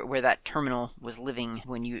prompt, where that terminal was living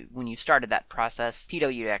when you started that process,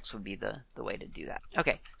 pwdx would be the way to do that.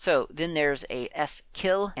 Okay, so then there's a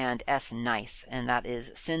skill and snice, and that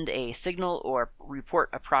is send a signal or report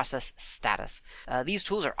a process status. These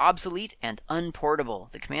tools are obsolete and unportable.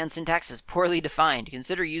 The command syntax is poorly defined.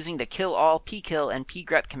 Consider using the kill all, pkill, and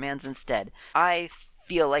pgrep commands instead. I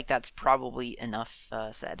feel like that's probably enough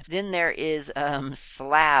said. Then there is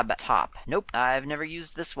slab top. Nope, I've never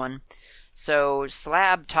used this one. So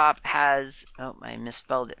slab top has, oh, I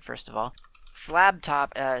misspelled it first of all. Slab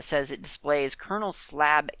top says it displays kernel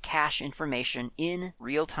slab cache information in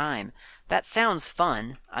real time. That sounds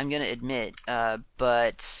fun, I'm going to admit,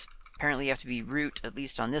 but apparently you have to be root, at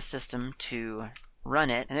least on this system, to run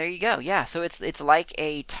it. And there you go. Yeah, so it's like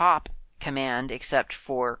a top command except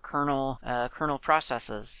for kernel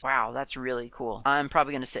processes. Wow, that's really cool. I'm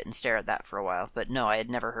probably going to sit and stare at that for a while, but no, I had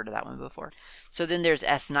never heard of that one before. So then there's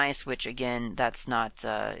snice, which again, that's not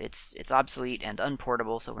it's obsolete and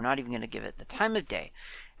unportable, so we're not even going to give it the time of day.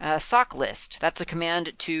 Sock list. That's a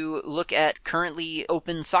command to look at currently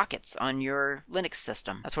open sockets on your Linux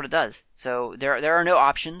system. That's what it does. So there are no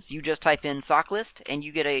options. You just type in sock list and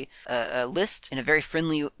you get a list in a very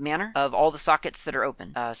friendly manner of all the sockets that are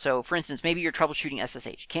open. So for instance, maybe you're troubleshooting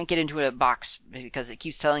SSH. Can't get into a box because it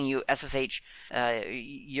keeps telling you SSH,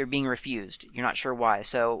 you're being refused. You're not sure why.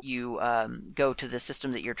 So you go to the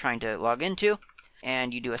system that you're trying to log into,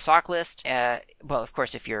 and you do a sock list. Well, of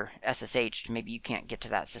course, if you're SSH'd, maybe you can't get to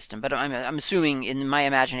that system. But I'm assuming, in my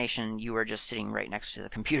imagination, you are just sitting right next to the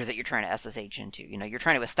computer that you're trying to SSH into. You know, you're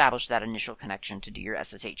trying to establish that initial connection to do your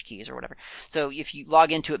SSH keys or whatever. So if you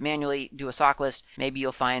log into it manually, do a sock list, maybe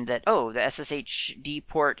you'll find that, oh, the SSHD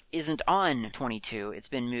port isn't on 22. It's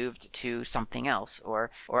been moved to something else.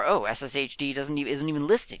 Or oh, SSHD isn't even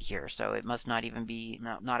listed here, so it must not even be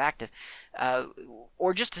not active.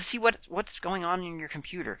 Or just to see what's going on in your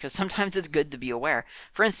computer, because sometimes it's good to be aware.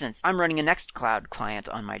 For instance, I'm running a Nextcloud client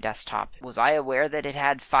on my desktop. Was I aware that it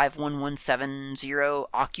had 51170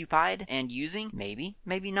 occupied and using? Maybe,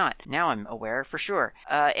 maybe not. Now I'm aware for sure.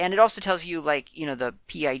 And it also tells you, like, you know, the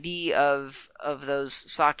PID of those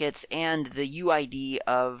sockets and the UID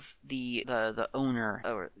of the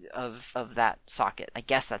owner of that socket. I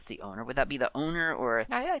guess that's the owner. Would that be the owner, or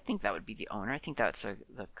I think that would be the owner. I think that's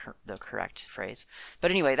the correct phrase.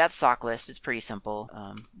 But anyway, that sock list is pretty simple.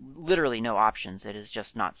 Literally no options. It is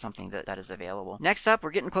just not something that is available. Next up,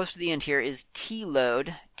 we're getting close to the end here, is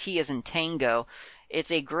tload. T as in tango. It's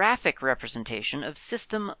a graphic representation of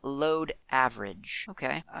system load average.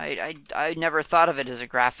 Okay, I never thought of it as a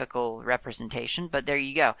graphical representation, but there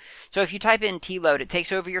you go. So if you type in tload, it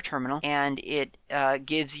takes over your terminal, and it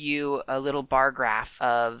gives you a little bar graph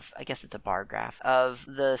of, I guess it's a bar graph, of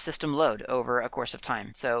the system load over a course of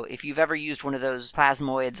time. So if you've ever used one of those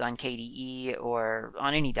plasmoids on KDE or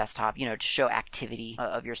on any desktop, you know, to show activity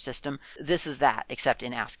of your system, this is that, except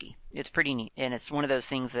in ASCII. It's pretty neat, and it's one of those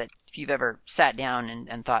things that if you've ever sat down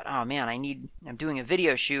and thought, oh man, I'm doing a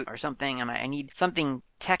video shoot or something, and I need something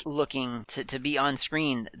tech looking to be on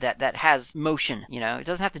screen that has motion, you know, it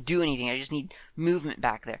doesn't have to do anything, I just need movement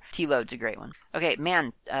back there. Tload's a great one. Okay,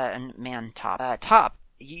 top.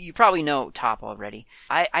 You probably know top already.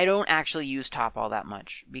 I don't actually use top all that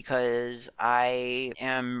much because I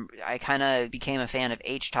kind of became a fan of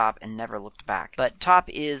htop and never looked back. But top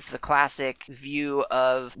is the classic view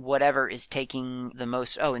of whatever is taking the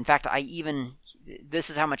most. Oh, in fact, this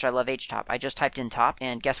is how much I love htop. I just typed in top,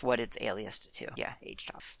 and guess what it's aliased to? Yeah,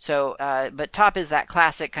 htop. So, but top is that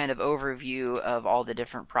classic kind of overview of all the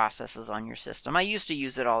different processes on your system. I used to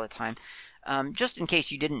use it all the time. Just in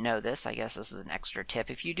case you didn't know this, I guess this is an extra tip.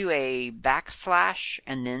 If you do a backslash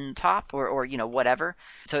and then top, or you know, whatever.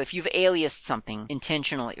 So if you've aliased something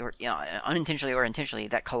intentionally or unintentionally or intentionally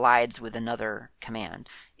that collides with another command,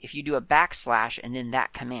 if you do a backslash and then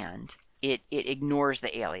that command, it ignores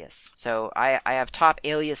the alias. So I have top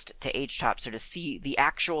aliased to htop. So to see the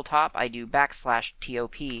actual top, I do \top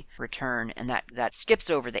return, and that skips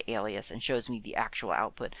over the alias and shows me the actual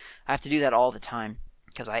output. I have to do that all the time.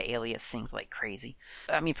 because I alias things like crazy.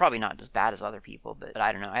 I mean, probably not as bad as other people, but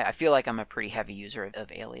I don't know. I feel like I'm a pretty heavy user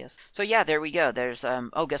of alias. So yeah, there we go. There's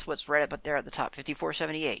oh, guess what's right up there at the top?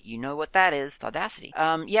 5478. You know what that is? It's Audacity.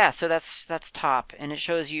 Yeah, so that's top, and it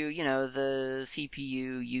shows you, the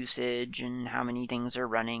CPU usage and how many things are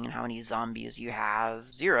running and how many zombies you have.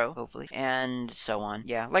 0, hopefully, and so on.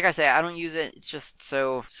 Yeah, like I say, I don't use it. It's just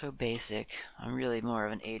so basic. I'm really more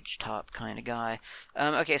of an H-top kind of guy.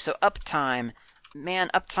 Okay, so uptime. Man,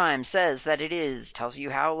 uptime says that tells you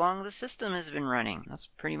how long the system has been running. That's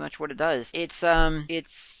pretty much what it does. It's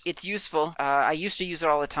useful. I used to use it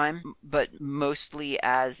all the time, but mostly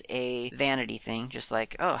as a vanity thing, just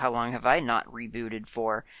like, oh, how long have I not rebooted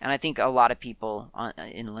for? And I think a lot of people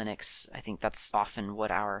in Linux, I think that's often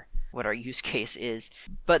what our use case is.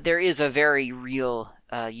 But there is a very real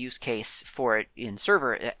use case for it in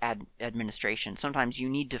server administration. Sometimes you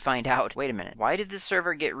need to find out, wait a minute, why did this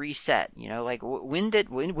server get reset? Like when did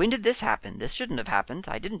this happen? This shouldn't have happened.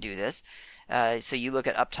 I didn't do this. So you look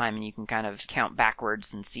at uptime and you can kind of count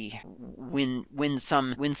backwards and see when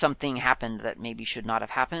something happened that maybe should not have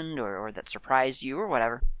happened or that surprised you or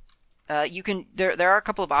whatever. There are a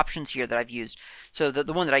couple of options here that I've used. So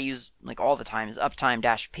the one that I use like all the time is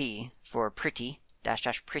uptime-p for pretty.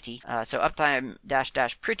 Pretty. So uptime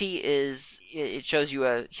pretty it shows you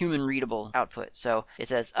a human readable output. So it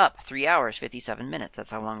says up 3 hours 57 minutes.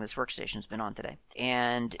 That's how long this workstation's been on today.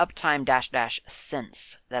 And uptime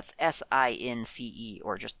sense. That's SINCE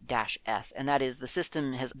or just -S, and that is the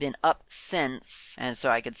system has been up since. And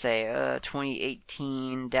so I could say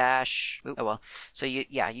 2018 oh well. So you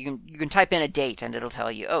can type in a date and it'll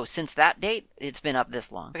tell you, oh, since that date it's been up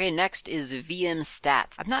this long. Okay, next is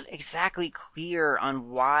vmstat. I'm not exactly clear on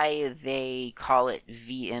why they call it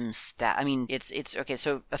vmstat. I mean, it's okay,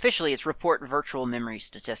 so officially it's report virtual memory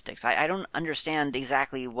statistics. I don't understand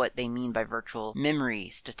exactly what they mean by virtual memory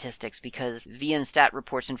statistics, because vmstat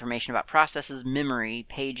reports information about processes, memory,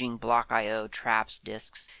 paging, block I/O, traps,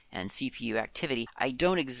 disks, and CPU activity. I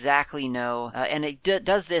don't exactly know, and it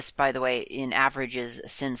does this, by the way, in averages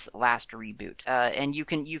since last reboot. And you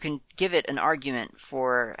can give it an argument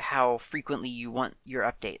for how frequently you want your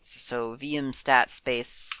updates. So vmstat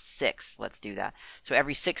space 6, let's do that. So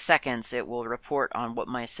every 6 seconds it will report on what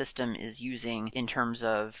my system is using in terms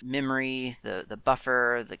of memory, the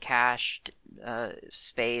buffer, the cached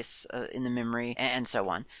space in the memory, and so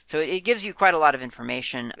on. So it gives you quite a lot of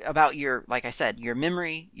information about like I said, your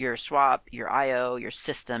memory, your swap, your I/O, your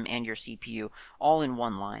system, and your CPU all in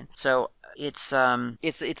one line. So it's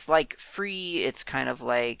like free. It's kind of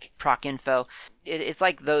like procinfo. It's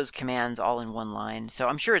like those commands all in one line. So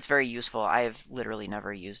I'm sure it's very useful. I have literally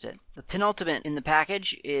never used it. The penultimate in the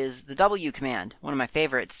package is the W command, one of my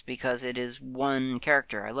favorites because it is one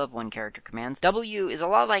character. I love one character commands. W is a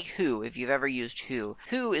lot like who, if you've ever used who.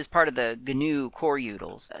 Who is part of the GNU core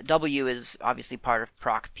utils. W is obviously part of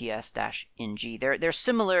procps-ng. They're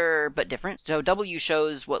similar but different. So W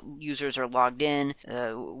shows what users are logged in,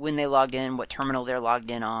 when they logged in, what terminal they're logged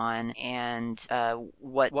in on, and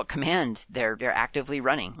what command they're actively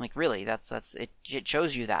running. Like really, it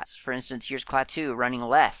shows you that. For instance, here's cla2 running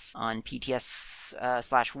less on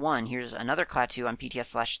PTS/1. Here's another cla2 on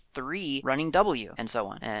PTS/3 running W, and so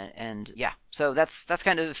on. And yeah, so that's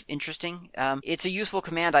kind of interesting. It's a useful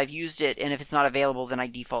command. I've used it, and if it's not available, then I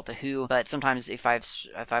default to who. But sometimes if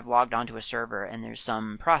I've logged onto a server and there's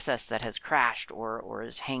some process that has crashed or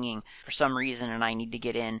is hanging for some reason, and I need to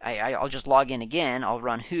get in, I'll just log in again. I'll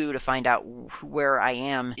run who to find out where I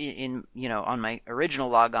am in on my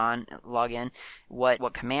original login,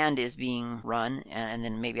 what command is being run, and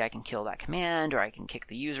then maybe I can kill that command, or I can kick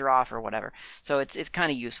the user off, or whatever. So it's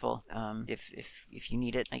kind of useful if you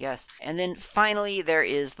need it, I guess. And then finally there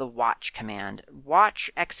is the watch command.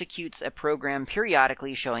 Watch executes a program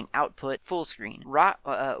periodically showing output full screen.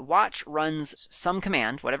 Watch runs some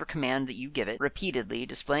command, whatever command that you give it, repeatedly,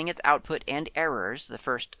 displaying its output and errors, the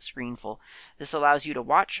first screenful. This allows you to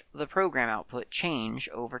watch the program output change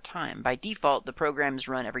over time. By default, the programs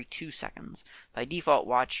run every 2 seconds. By default,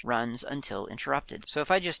 watch runs until interrupted. So if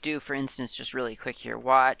I just do, for instance, just really quick here,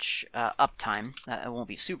 watch uptime, it won't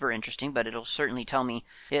be super interesting, but it'll certainly tell me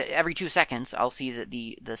every 2 seconds I'll see that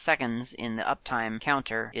the seconds in the uptime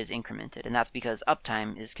counter is incremented, and that's because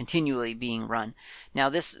uptime is continually being run. Now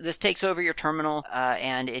this takes over your terminal,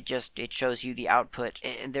 and it shows you the output.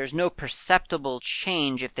 There's no perceptible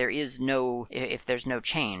change if there's no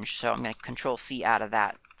change, so I'm going to Control-C out of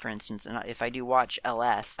that for instance, and if I do watch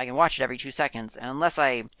ls, I can watch it every 2 seconds, and unless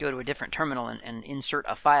I go to a different terminal and insert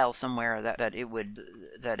a file somewhere that it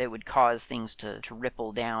would cause things to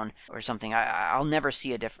ripple down or something, I'll never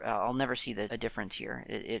see a difference here.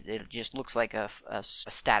 It just looks like a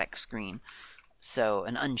static screen. So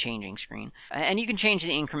an unchanging screen, and you can change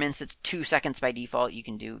the increments. It's 2 seconds by default. You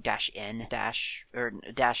can do -n -n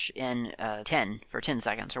 10 for 10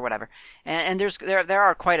 seconds or whatever. And there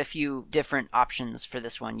are quite a few different options for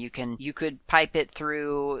this one. You could pipe it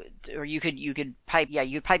through, or you could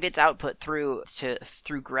pipe its output through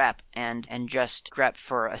grep and just grep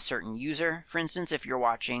for a certain user. For instance, if you're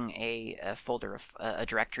watching a folder of a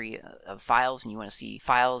directory of files and you want to see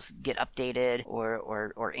files get updated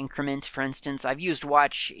or increment, for instance. I've used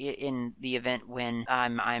watch in the event when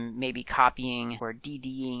I'm maybe copying or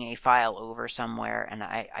DDing a file over somewhere, and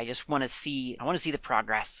I just want to see the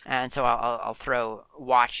progress, and so I'll throw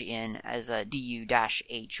watch in as a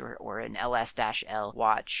du-h or an ls-l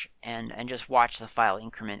watch, and just watch the file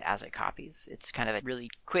increment as it copies. It's kind of a really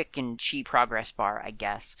quick and cheap progress bar, I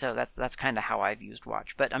guess. So that's kind of how I've used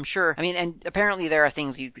watch. But I'm sure, and apparently there are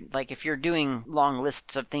things you can, like if you're doing long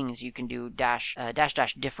lists of things, you can do dash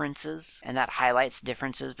differences, and that highlights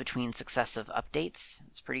differences between successive updates.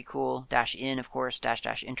 It's pretty cool. -in, of course,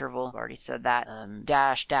 -- interval. I've already said that.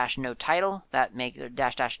 -- no title. That make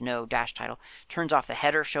 -- no title turns off the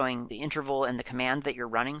header showing the interval and the command that you're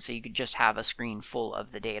running, so you could just have a screen full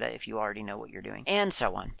of the data if you already know what you're doing, and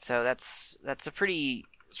so on. So that's a pretty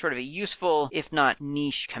sort of a useful, if not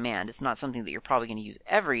niche, command. It's not something that you're probably going to use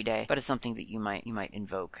every day, but it's something that you might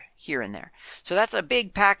invoke here and there. So that's a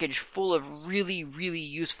big package full of really, really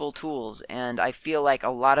useful tools, and I feel like a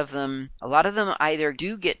lot of them either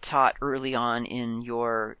do get taught early on in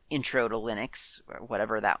your intro to Linux, or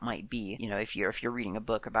whatever that might be. If you're reading a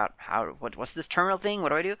book about what's this terminal thing, what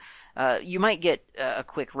do I do? You might get a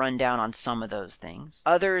quick rundown on some of those things.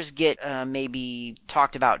 Others get maybe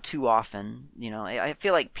talked about too often. I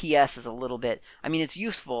feel like PS is a little bit, it's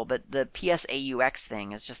useful, but the PSAUX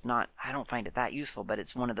thing is just not, I don't find it that useful, but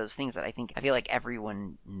it's one of those things that I feel like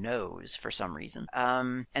everyone knows for some reason.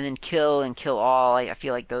 And then kill and kill all, I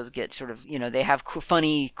feel like those get sort of, they have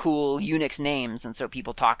funny, cool Unix names, and so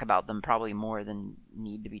people talk about them probably more than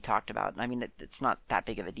need to be talked about. It's not that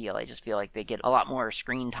big of a deal. I just feel like they get a lot more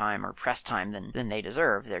screen time or press time than they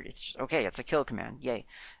deserve. It's just, okay, it's a kill command, yay.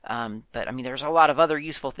 But there's a lot of other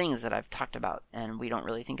useful things that I've talked about and we don't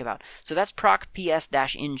really think about. So that's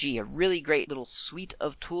procps-ng, a really great little suite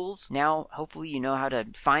of tools. Now, hopefully you know how to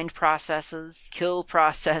find processes, kill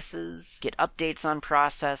processes, get updates on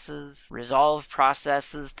processes, resolve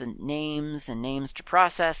processes to names and names to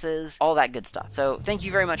processes, all that good stuff. So thank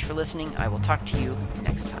you very much for listening. I will talk to you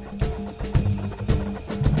next time.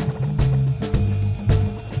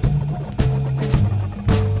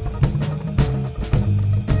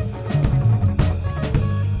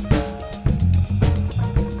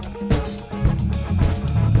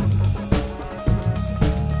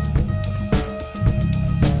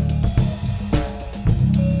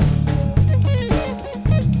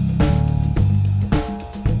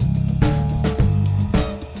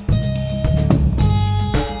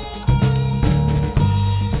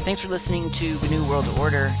 Thanks for listening to GNU World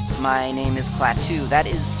Order. My name is Klaatu. That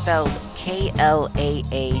is spelled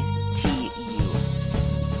Klaatu.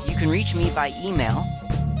 You can reach me by email,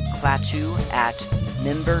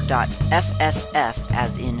 klaatu@member.fsf,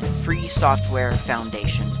 as in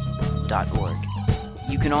freesoftwarefoundation.org.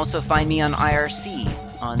 You can also find me on IRC,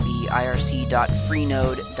 on the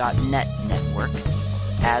irc.freenode.net network,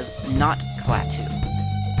 as not Klaatu.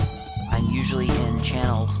 I'm usually in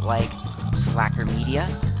channels like Slacker Media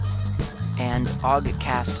and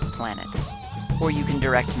Ogcast Planet, or you can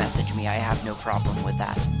direct message me. I have no problem with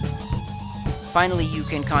that. Finally, you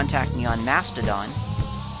can contact me on Mastodon.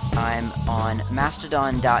 I'm on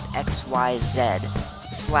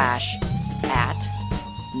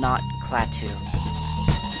mastodon.xyz/@notklaatu.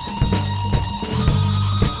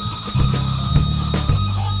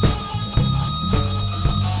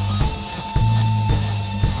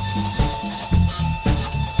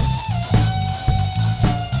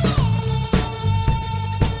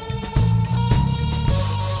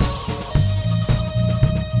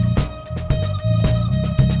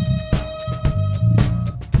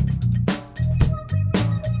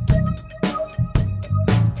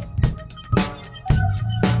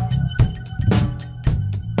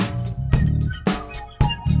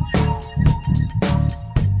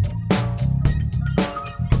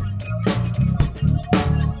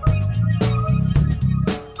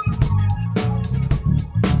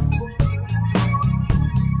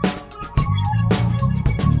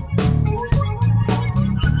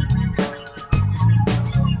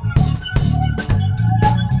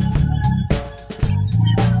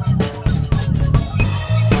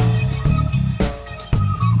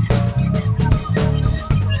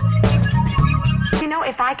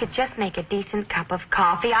 I could just make a decent cup of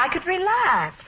coffee, I could relax.